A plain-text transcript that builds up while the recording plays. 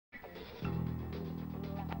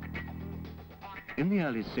In the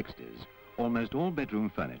early 60s, almost all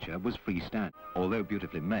bedroom furniture was freestanding. Although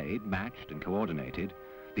beautifully made, matched and coordinated,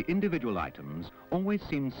 the individual items always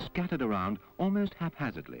seemed scattered around almost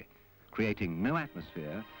haphazardly, creating no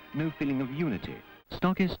atmosphere, no feeling of unity.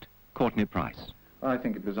 Stockist Courtney Price. I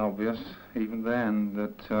think it was obvious, even then,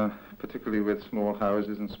 that particularly with small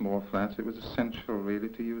houses and small flats, it was essential, really,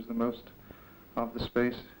 to use the most of the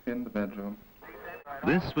space in the bedroom.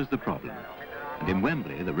 This was the problem, and in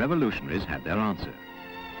Wembley, the revolutionaries had their answer.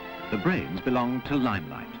 The brains belonged to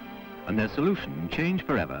Limelight, and their solution changed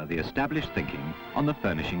forever the established thinking on the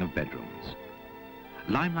furnishing of bedrooms.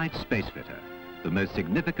 Limelight SPACE-FITTA, the most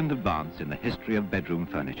significant advance in the history of bedroom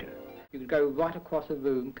furniture. You could go right across the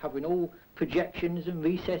room, covering all projections and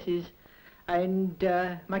recesses, and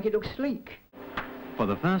make it look sleek. For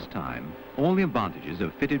the first time, all the advantages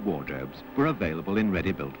of fitted wardrobes were available in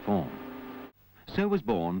ready-built form. So was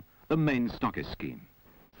born the main stockist scheme.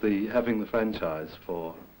 Having the franchise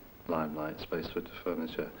for Limelight SPACE-FITTA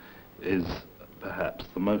furniture is perhaps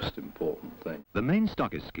the most important thing. The main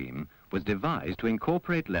stockist scheme was devised to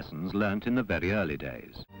incorporate lessons learnt in the very early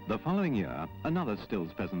days. The following year, another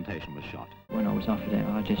stills presentation was shot. When I was offered it,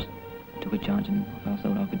 I just took a chance and I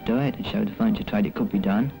thought I could do it and show the furniture trade it could be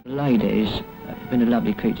done. The ladies, being the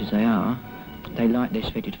lovely creatures they are, they like this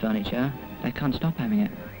fitted furniture. They can't stop having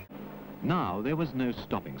it. Now there was no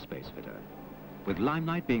stopping SPACE-FITTA. With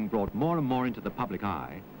Limelight being brought more and more into the public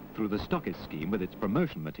eye through the stockist scheme with its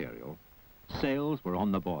promotion material, sales were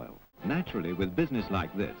on the boil. Naturally, with business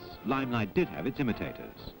like this, Limelight did have its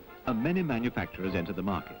imitators, and many manufacturers entered the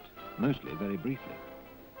market, mostly very briefly.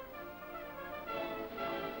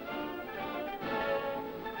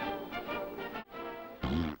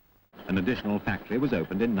 An additional factory was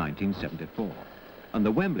opened in 1974, and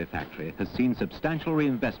the Wembley factory has seen substantial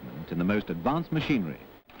reinvestment in the most advanced machinery.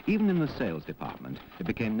 Even in the sales department, it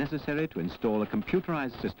became necessary to install a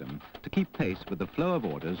computerized system to keep pace with the flow of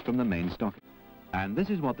orders from the main stock. And this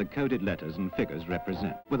is what the coded letters and figures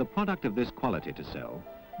represent. With a product of this quality to sell,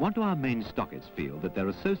 what do our main stockists feel that their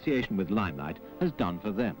association with Limelight has done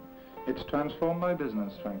for them? It's transformed my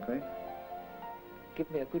business, frankly. Give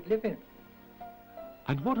me a good living.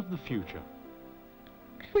 And what of the future?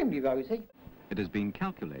 Extremely rosy. It has been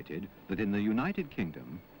calculated that in the United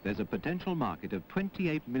Kingdom, there's a potential market of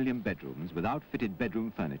 28 million bedrooms without fitted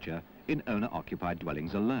bedroom furniture in owner-occupied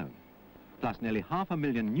dwellings alone, plus nearly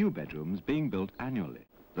 500,000 new bedrooms being built annually.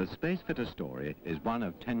 The SPACE-FITTA story is one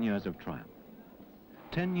of 10 years of triumph.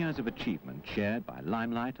 10 years of achievement shared by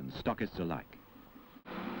Limelight and stockists alike.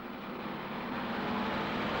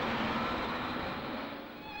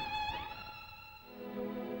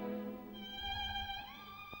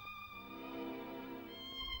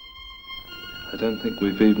 I don't think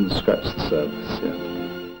we've even scratched the surface yet.